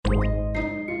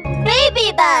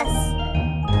Story Bus!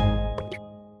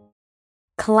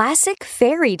 Classic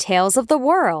Fairy Tales of the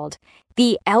World,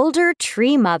 The Elder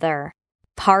Tree Mother,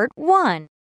 Part 1.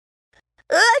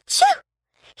 Achoo!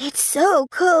 It's so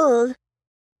cold.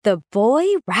 The boy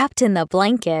wrapped in the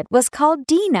blanket was called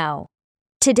Dino.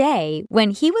 Today,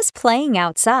 when he was playing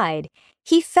outside,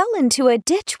 he fell into a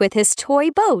ditch with his toy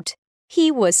boat.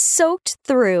 He was soaked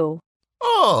through.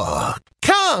 Oh,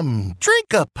 come,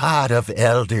 drink a pot of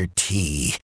elder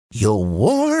tea. You'll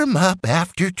warm up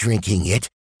after drinking it,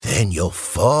 then you'll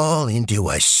fall into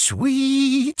a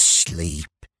sweet sleep.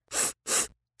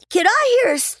 Can I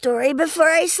hear a story before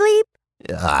I sleep?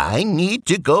 I need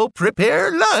to go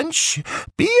prepare lunch.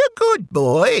 Be a good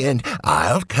boy, and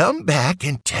I'll come back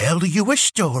and tell you a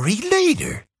story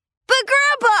later. But,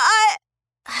 Grandpa, I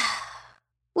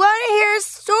want to hear a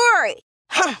story.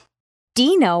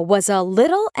 Dino was a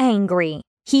little angry.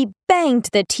 He banged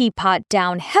the teapot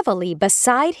down heavily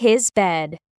beside his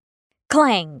bed.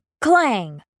 Clang,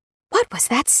 clang. What was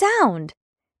that sound?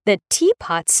 The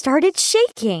teapot started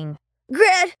shaking.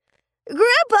 Grandpa,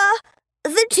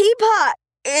 the teapot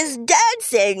is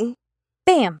dancing.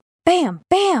 Bam, bam,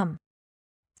 bam.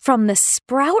 From the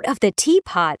sprout of the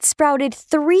teapot sprouted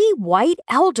 3 white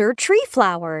elder tree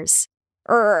flowers.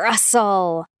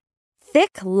 Rustle!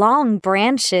 Thick, long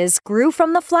branches grew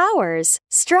from the flowers,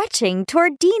 stretching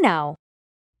toward Dino.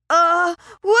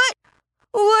 What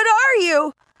are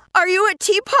you? Are you a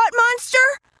teapot monster?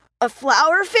 A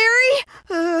flower fairy?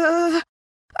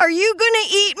 Are you gonna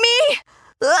eat me?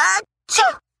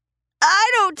 Achoo!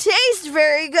 I don't taste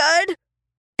very good.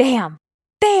 Bam,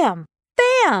 bam,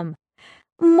 bam!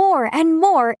 More and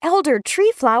more elder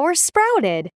tree flowers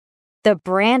sprouted. The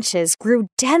branches grew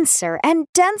denser and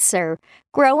denser,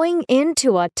 growing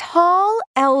into a tall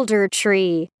elder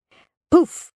tree.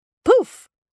 Poof, poof.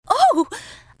 Oh,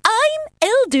 I'm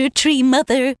Elder Tree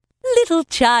Mother, little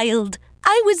child.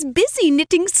 I was busy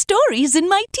knitting stories in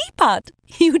my teapot.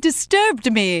 You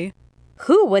disturbed me.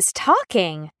 Who was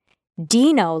talking?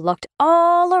 Dino looked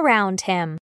all around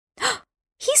him.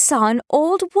 He saw an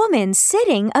old woman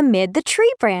sitting amid the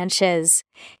tree branches.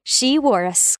 She wore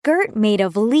a skirt made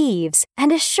of leaves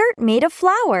and a shirt made of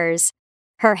flowers.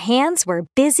 Her hands were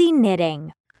busy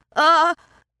knitting. I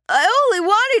only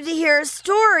wanted to hear a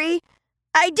story.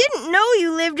 I didn't know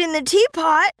you lived in the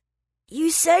teapot.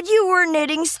 You said you were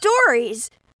knitting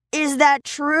stories. Is that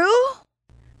true?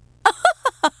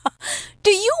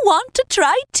 Do you want to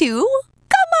try too?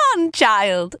 Come on,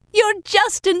 child. You're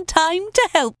just in time to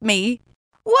help me.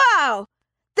 Wow!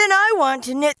 Then I want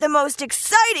to knit the most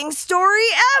exciting story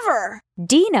ever!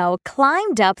 Dino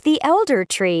climbed up the elder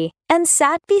tree and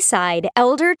sat beside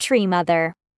Elder Tree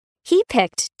Mother. He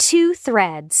picked 2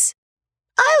 threads.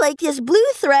 I like this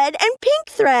blue thread and pink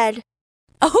thread.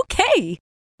 Okay.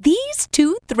 These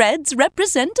 2 threads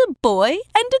represent a boy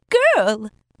and a girl.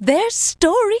 Their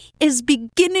story is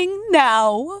beginning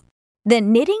now. The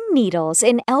knitting needles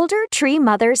in Elder Tree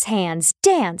Mother's hands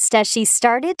danced as she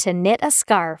started to knit a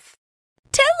scarf.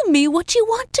 Tell me what you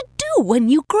want to do when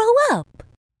you grow up.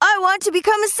 I want to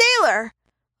become a sailor.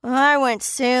 I went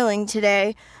sailing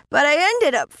today, but I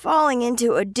ended up falling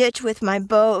into a ditch with my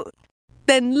boat.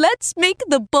 Then let's make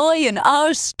the boy in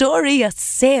our story a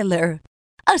sailor.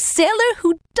 A sailor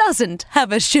who doesn't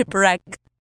have a shipwreck.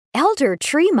 Elder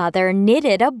Tree Mother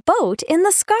knitted a boat in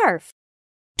the scarf.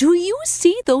 Do you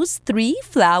see those 3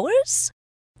 flowers?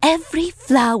 Every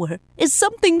flower is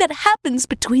something that happens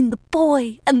between the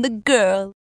boy and the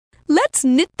girl. Let's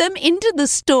knit them into the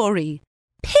story.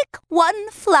 Pick 1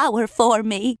 flower for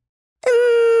me.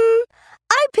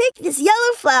 I picked this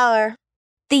yellow flower.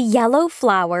 The yellow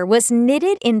flower was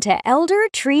knitted into Elder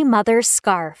Tree Mother's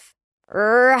scarf.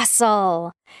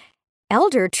 Rustle!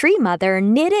 Elder Tree Mother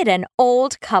knitted an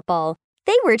old couple.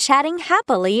 They were chatting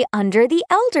happily under the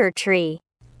elder tree.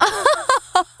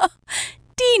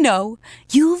 Dino,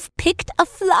 you've picked a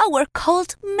flower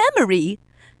called memory.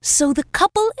 So the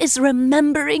couple is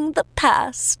remembering the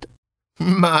past.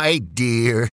 My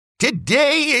dear,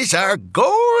 today is our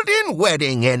golden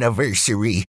wedding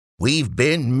anniversary. We've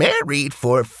been married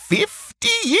for 50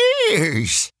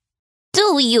 years.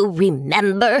 Do you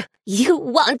remember? You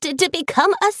wanted to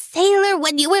become a sailor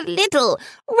when you were little,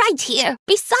 right here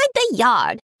beside the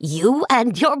yard. You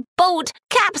and your boat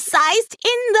capsized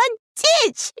in the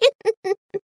ditch.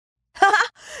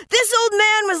 This old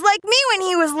man was like me when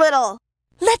he was little.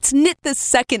 Let's knit the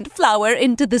second flower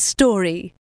into the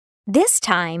story. This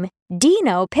time,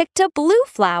 Dino picked a blue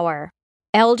flower.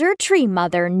 Elder Tree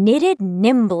Mother knitted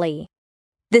nimbly.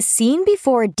 The scene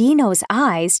before Dino's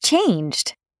eyes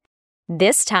changed.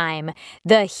 This time,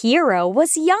 the hero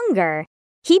was younger.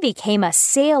 He became a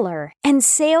sailor and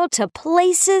sailed to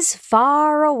places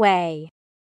far away.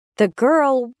 The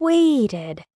girl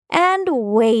waited and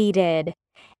waited,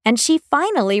 and she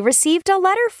finally received a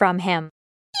letter from him.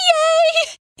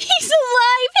 Yay! He's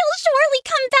alive! He'll surely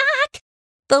come back!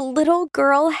 The little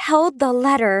girl held the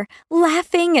letter,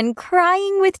 laughing and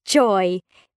crying with joy.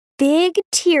 Big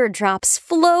teardrops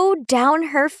flowed down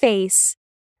her face.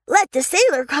 Let the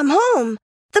sailor come home.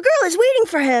 The girl is waiting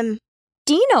for him.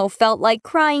 Dino felt like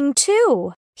crying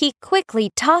too. He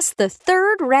quickly tossed the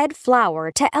third red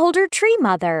flower to Elder Tree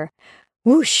Mother.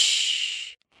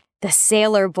 Whoosh! The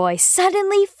sailor boy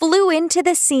suddenly flew into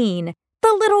the scene.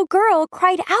 The little girl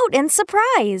cried out in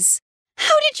surprise.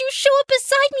 How did you show up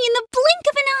beside me in the blink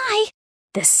of an eye?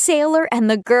 The sailor and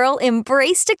the girl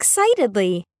embraced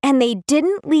excitedly, and they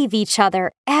didn't leave each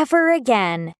other ever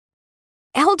again.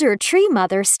 Elder Tree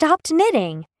Mother stopped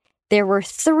knitting. There were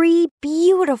 3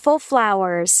 beautiful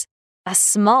flowers, a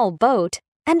small boat,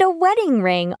 and a wedding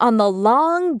ring on the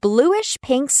long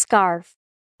bluish-pink scarf.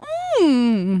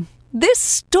 This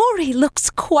story looks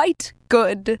quite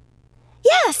good.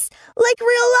 Yes, like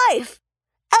real life.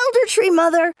 Elder Tree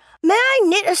Mother, may I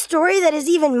knit a story that is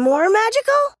even more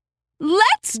magical?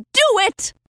 Let's do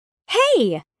it!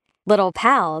 Hey, little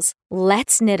pals,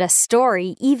 let's knit a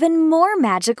story even more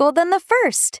magical than the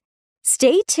first.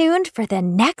 Stay tuned for the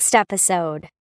next episode.